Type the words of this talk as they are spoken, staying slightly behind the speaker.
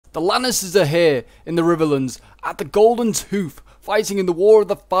The Lannisters are here in the Riverlands at the Golden Tooth, fighting in the War of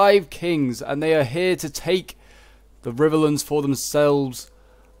the Five Kings, and they are here to take the Riverlands for themselves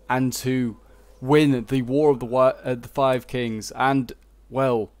and to win the War of the Five Kings. And,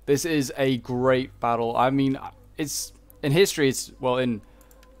 well, this is a great battle. I mean, it's in history, it's, well, in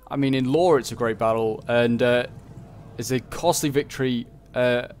lore, it's a great battle, and it's a costly victory,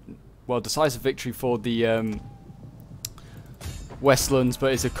 well, decisive victory for the Westlands,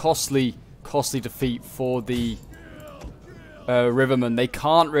 but it's a costly defeat for the Rivermen. They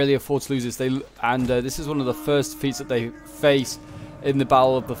can't really afford to lose this. This is one of the first defeats that they face in the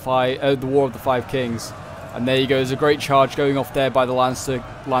battle of the War of the Five Kings. And there you go. There's a great charge going off there by the Lance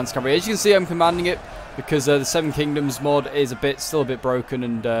Cavalry. As you can see, I'm commanding it because the Seven Kingdoms mod is still a bit broken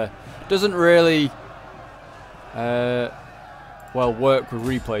and doesn't really well work with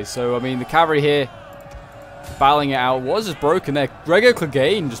replay. So I mean, the cavalry here battling it out. What is just broken there? Gregor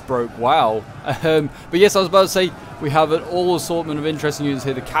Clegane just broke. Wow. But yes, I was about to say we have an all assortment of interesting units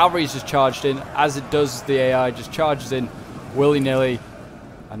here. The cavalry's just charged in, as it does the AI, just charges in willy-nilly.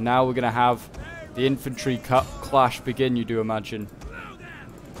 And now we're going to have the infantry clash begin, you do imagine.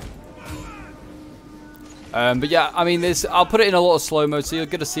 But yeah, I mean, I'll put it in a lot of slow-mo, so you're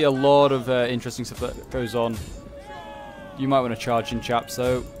going to see a lot of interesting stuff that goes on. You might want to charge in, chaps,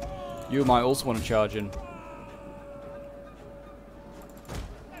 though. You might also want to charge in.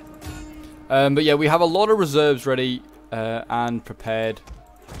 But yeah, we have a lot of reserves ready and prepared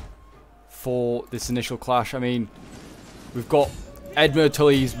for this initial clash. I mean, we've got Edmure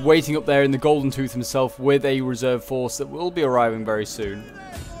Tully. He's waiting up there in the Golden Tooth himself with a reserve force that will be arriving very soon.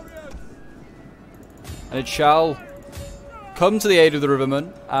 And it shall come to the aid of the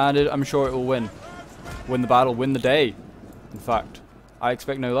Rivermen, and I'm sure it will win. Win the battle, win the day. In fact, I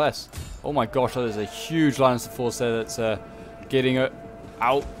expect no less. Oh my gosh, there's a huge Lannister force there that's getting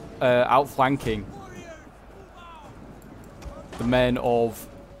outflanking the men of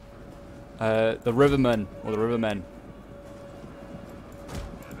the Rivermen, or the Rivermen.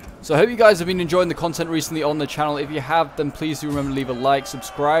 So I hope you guys have been enjoying the content recently on the channel. If you have, then please do remember to leave a like,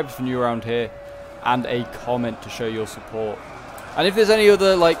 subscribe if you're new around here, and a comment to show your support. And if there's any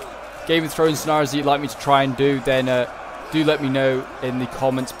other like Game of Thrones scenarios that you'd like me to try and do, then do let me know in the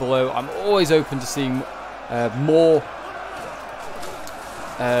comments below. I'm always open to seeing more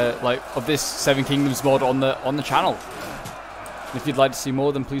like of this Seven Kingdoms mod on the channel. And if you'd like to see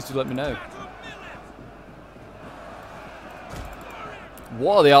more, then please do let me know.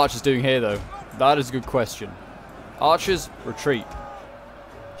 What are the archers doing here, though? That is a good question. Archers, retreat.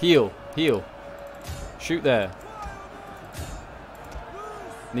 Heal, heal. Shoot there.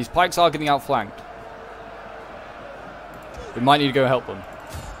 And these pikes are getting outflanked. We might need to go help them.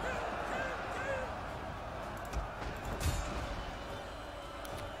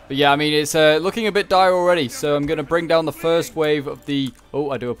 But yeah, I mean, it's looking a bit dire already, so I'm going to bring down the first wave of the...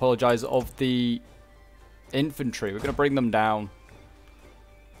 Oh, I do apologize, of the infantry. We're going to bring them down.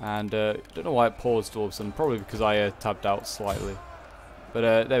 And I don't know why it paused all of a sudden. Probably because I tabbed out slightly.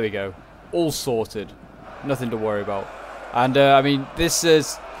 But there we go. All sorted. Nothing to worry about. And I mean, this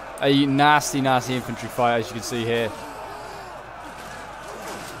is a nasty infantry fight, as you can see here.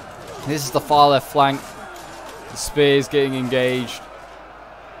 This is the far left flank. The spears getting engaged.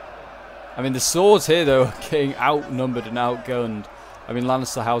 I mean, the swords here, though, are getting outnumbered and outgunned. I mean,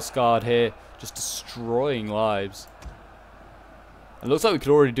 Lannister House Guard here just destroying lives. It looks like we could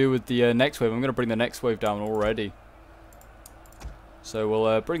already do with the next wave. I'm going to bring the next wave down already. So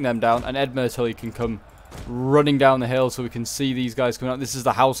we'll bring them down, and Edmure Tully can come running down the hill so we can see these guys coming out. This is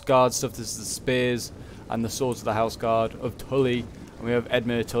the House Guard stuff. This is the spears and the swords of the House Guard of Tully. And we have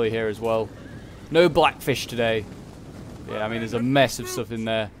Edmure Tully here as well. No Blackfish today. Yeah, I mean, there's a mess of stuff in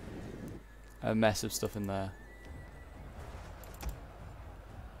there. A mess of stuff in there.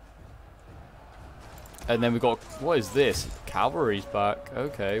 And then we've got, what is this? Cavalry's back.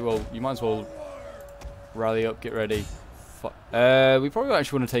 Okay, well, you might as well rally up, get ready. We probably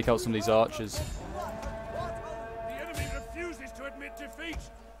actually want to take out some of these archers. The enemy refuses to admit defeat.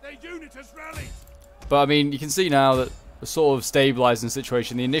 Their unit has rallied. But I mean, you can see now that we're sort of stabilizing the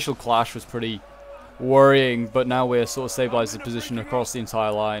situation. The initial clash was pretty worrying, but now we're sort of stabilizing the position across the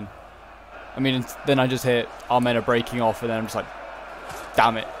entire line. I mean, then I just hit our men are breaking off, and then I'm just like,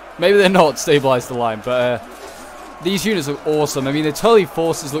 damn it. Maybe they're not stabilized the line, but these units look awesome. I mean, the Tully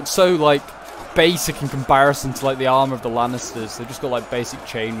forces look so like basic in comparison to like the armor of the Lannisters. They've just got like basic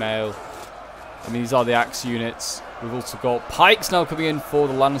chainmail. I mean, these are the axe units. We've also got pikes now coming in for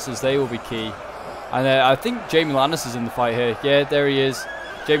the Lannisters. They will be key. And I think Jaime Lannister's in the fight here. Yeah, there he is.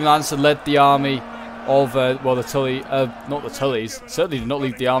 Jaime Lannister led the army of, well, the Tully, not the Tullys. Certainly did not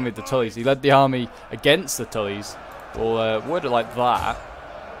lead the army of the Tullys. He led the army against the Tullys. We'll word it like that.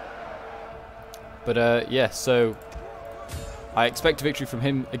 But, yeah, so I expect a victory from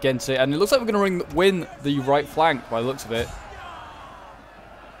him against it. And it looks like we're going to win the right flank by the looks of it.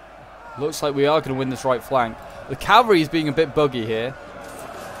 Looks like we are going to win this right flank. The cavalry is being a bit buggy here.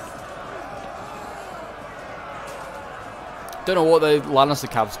 Don't know what the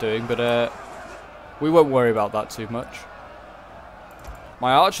Lannister cav's doing, but we won't worry about that too much.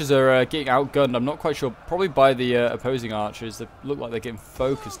 My archers are getting outgunned. I'm not quite sure. Probably by the opposing archers. They look like they're getting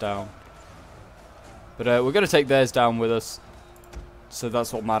focused down. But we're going to take theirs down with us. So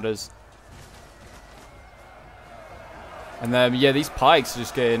that's what matters. And then, yeah, these pikes are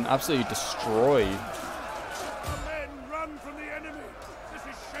just getting absolutely destroyed. Our men run from the enemy. This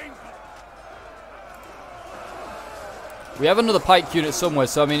is shameful. We have another pike unit somewhere,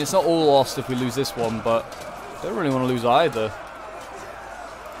 so I mean, it's not all lost if we lose this one, but don't really want to lose either.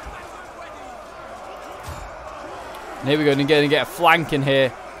 And here we go, and again, get a flank in here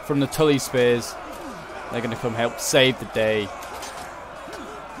from the Tully Spears. They're going to come help save the day.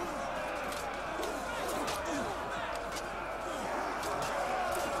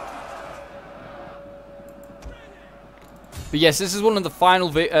 But yes, this is one of the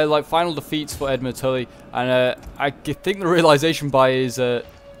final final defeats for Edmund Tully, and I think the realization by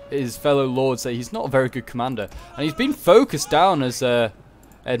his fellow lords that he's not a very good commander, and he's been focused down as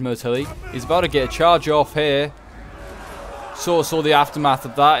Edmund Tully. He's about to get a charge off here. Saw the aftermath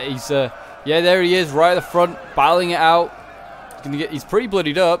of that. He's yeah, there he is, right at the front, battling it out. He's pretty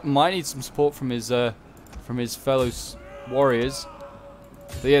bloodied up. Might need some support from his fellow warriors.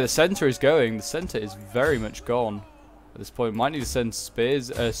 But yeah, the center is going. The center is very much gone. At this point, might need to send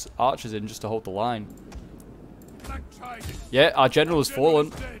spears, archers in just to hold the line. Yeah, our general has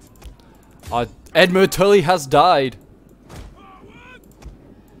fallen. Our Edmund Tully has died.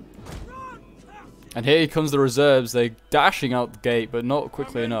 And here comes the reserves. They're dashing out the gate, but not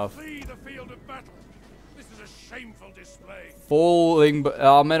quickly enough.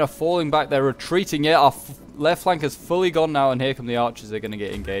 Our men are falling back. They're retreating. Yeah, our left flank is fully gone now, and here come the archers. They're going to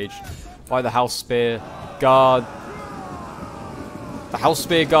get engaged by the House Spear Guard. The House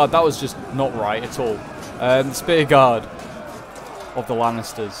Spear Guard, that was just not right at all. The Spear Guard of the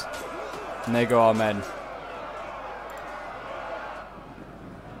Lannisters. And there go our men.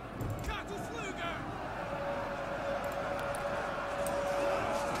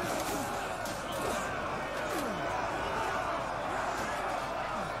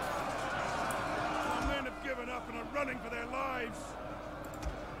 Our men have given up and are running for their lives.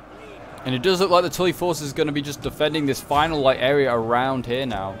 And it does look like the Tully force is going to be just defending this final area around here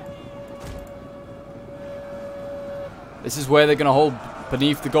now. This is where they're going to hold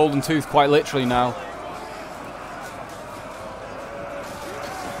beneath the Golden Tooth, quite literally now.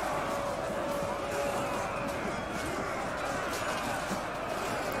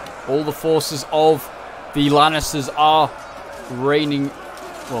 All the forces of the Lannisters are raining,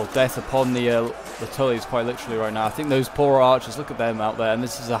 well, death upon the Tullys, quite literally right now. I think those poor archers, look at them out there, and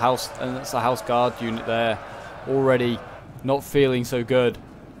this is a house, and that's a House Guard unit there, already not feeling so good.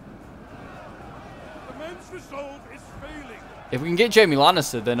 The men's resolve is failing. If we can get Jaime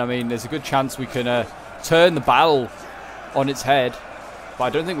Lannister, then I mean, there's a good chance we can turn the battle on its head, but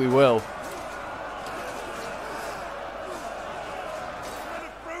I don't think we will. Men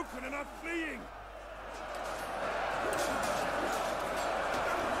have broken and are fleeing.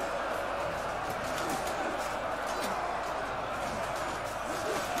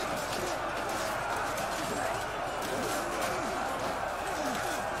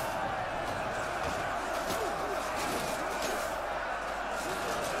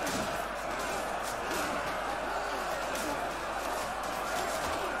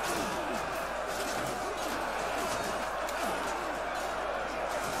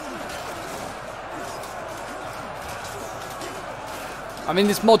 I mean,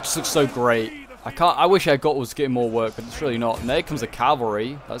 this mod just looks so great. I wish I was getting more work, but it's really not. And there comes the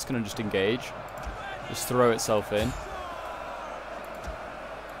cavalry. That's going to just engage. Just throw itself in.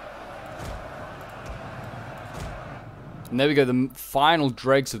 And there we go. The final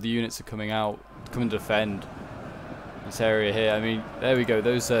dregs of the units are coming out, coming to defend this area here. I mean, there we go.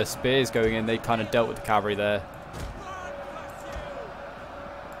 Those spears going in, they kind of dealt with the cavalry there.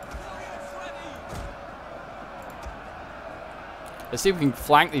 Let's see if we can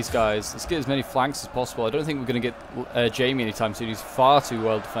flank these guys. Let's get as many flanks as possible. I don't think we're going to get Jaime anytime soon. He's far too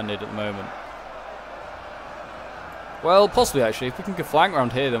well defended at the moment. Well, possibly actually. If we can get flank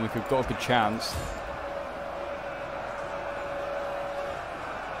around here, then we've got a good chance.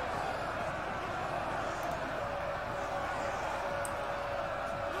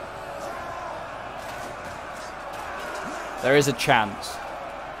 There is a chance.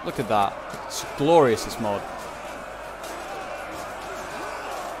 Look at that. It's glorious, this mod.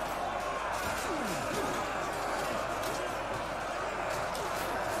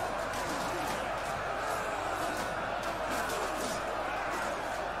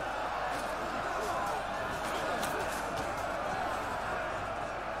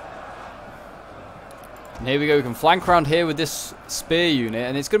 And here we go, we can flank around here with this spear unit,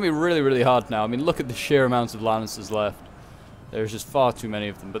 and it's going to be really, really hard now. I mean, look at the sheer amount of Lannisters left. There's just far too many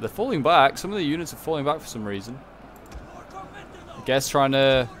of them, but they're falling back. Some of the units are falling back for some reason. I guess trying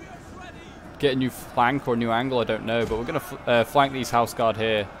to get a new flank or a new angle, I don't know, but we're going to flank these House Guard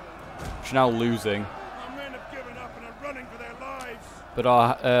here, which are now losing. But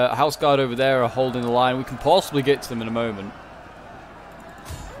our House Guard over there are holding the line. We can possibly get to them in a moment.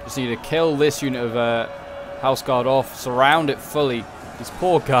 Just need to kill this unit of House Guard off, surround it fully. These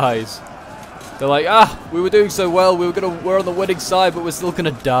poor guys. They're like, we were doing so well, we're on the winning side, but we're still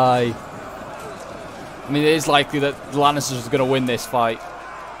gonna die. I mean, it is likely that the Lannisters are gonna win this fight.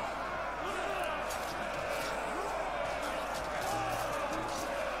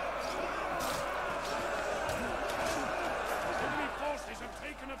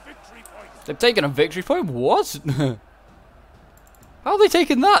 They've taken a victory point? What? How have they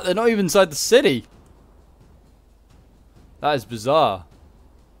taken that? They're not even inside the city. That is bizarre.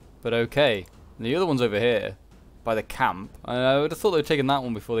 But okay. And the other one's over here. By the camp. I would have thought they would have taken that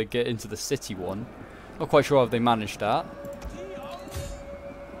one before they get into the city one. Not quite sure how they managed that.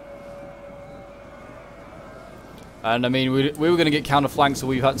 And I mean, we were going to get counter-flanked, so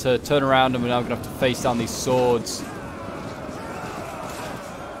we've had to turn around and we're now going to have to face down these swords.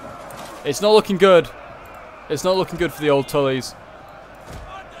 It's not looking good. It's not looking good for the old Tullys.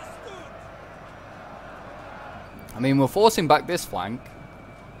 I mean, we're forcing back this flank,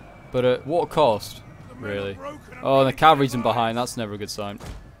 but at what cost, really? Oh, and the cavalry's in behind. That's never a good sign.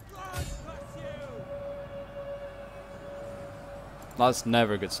 That's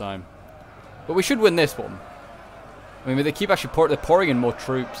never a good sign. But we should win this one. I mean, they keep actually pouring in more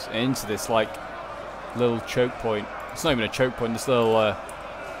troops into this, like, little choke point. It's not even a choke point, this little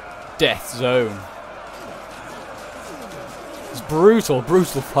death zone. It's brutal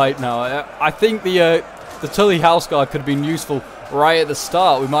fight now. I think the Tully House Guard could have been useful right at the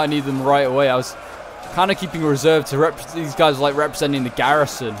start. We might need them right away. I was kind of keeping a reserve to these guys are like representing the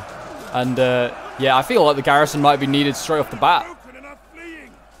garrison. And, yeah, I feel like the garrison might be needed straight off the bat.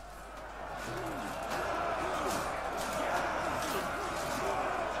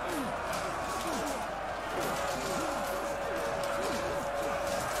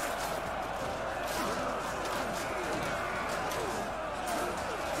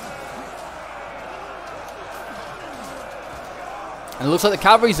 And it looks like the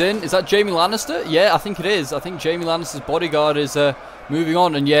cavalry's in. Is that Jaime Lannister? Yeah, I think it is. I think Jaime Lannister's bodyguard is moving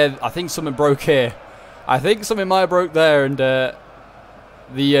on. And yeah, I think something broke here. I think something might have broke there. And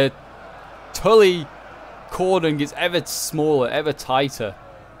the Tully cordon gets ever smaller, ever tighter.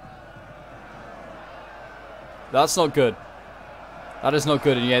 That's not good. That is not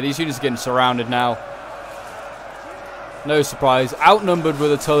good. And yeah, these units are getting surrounded now. No surprise. Outnumbered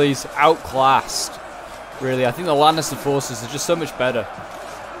with the Tullys. Outclassed. Really, I think the Lannister forces are just so much better.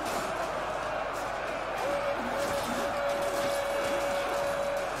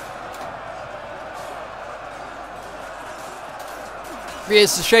 But yeah,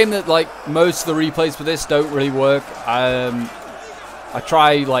 it's a shame that like most of the replays for this don't really work. I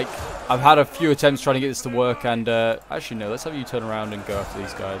try, like, I've had a few attempts trying to get this to work, and actually no, let's have you turn around and go after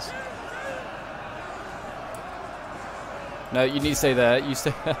these guys. No, you need to stay there. You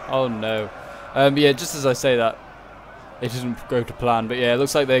stay. Oh no. Yeah, just as I say that, it doesn't go to plan. But yeah, it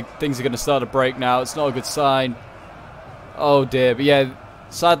looks like things are going to start to break now. It's not a good sign. Oh dear. But yeah,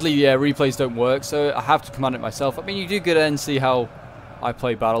 sadly, yeah, replays don't work, so I have to command it myself. I mean, you do get in and see how I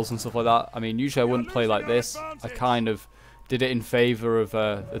play battles and stuff like that. I mean, usually I wouldn't play like this. I kind of did it in favor of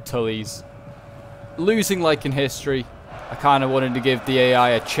the Tullys. Losing like in history, I kind of wanted to give the AI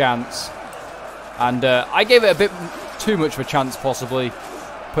a chance. And I gave it a bit too much of a chance, possibly.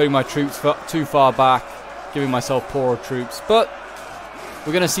 Putting my troops too far back, giving myself poorer troops. But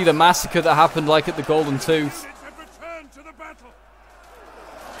we're going to see the massacre that happened like at the Golden Tooth.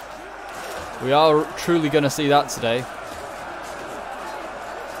 We are truly going to see that today.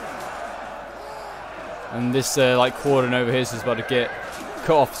 And this like cordon over here is about to get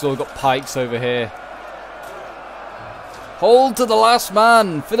cut off. So we've got pikes over here. Hold to the last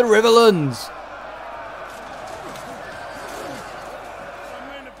man for the Riverlands.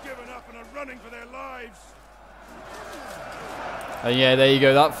 And yeah, there you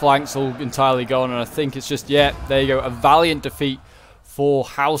go. That flank's all entirely gone. And I think it's just, yeah, there you go. A valiant defeat for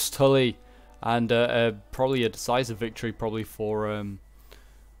House Tully. And probably a decisive victory probably for,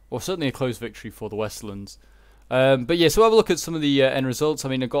 or certainly a close victory for the Westerlands. But yeah, so have a look at some of the end results. I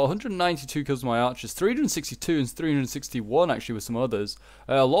mean, I've got 192 kills with my archers, 362 and 361 actually with some others.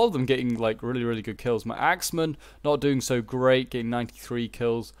 A lot of them getting like really, really good kills. My axemen not doing so great, getting 93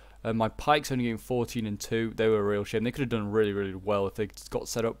 kills. My pikes only getting 14 and 2. They were a real shame. They could have done really, really well if they got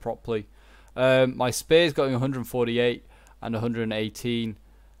set up properly. My spears getting 148 and 118.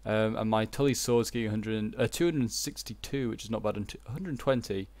 And my Tully swords getting 262, which is not bad, and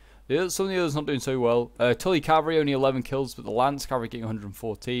 120. Some of the others not doing so well. Tully Cavalry only 11 kills, but the Lance Cavalry getting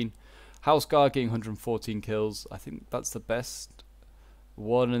 114. House Guard getting 114 kills. I think that's the best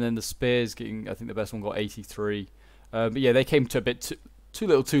one. And then the Spears getting, I think the best one got 83. But yeah, they came to a bit too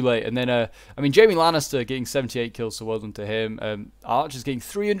little too late. And then, I mean, Jaime Lannister getting 78 kills, so well done to him. Archers getting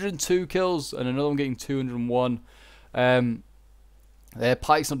 302 kills, and another one getting 201. Their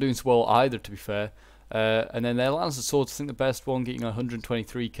Pikes not doing so well either, to be fair. And then their Lancer Swords, I think the best one getting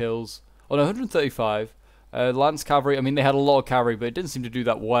 123 kills. Oh no, 135. Lance Cavalry, I mean they had a lot of cavalry, but it didn't seem to do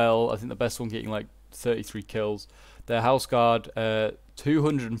that well. I think the best one getting like 33 kills. Their House Guard,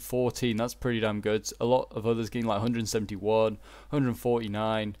 214, that's pretty damn good. A lot of others getting like 171,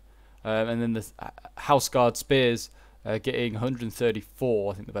 149. And then the House Guard Spears getting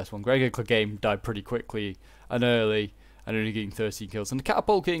 134, I think the best one. Gregor Clegane died pretty quickly and early, and only getting 13 kills. And the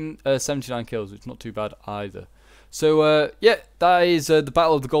Catapult getting 79 kills, which is not too bad either. So, yeah, that is the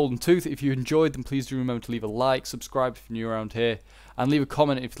Battle of the Golden Tooth. If you enjoyed, then please do remember to leave a like, subscribe if you're new around here, and leave a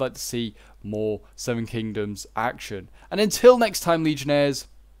comment if you'd like to see more Seven Kingdoms action. And until next time, Legionnaires,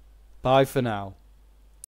 bye for now.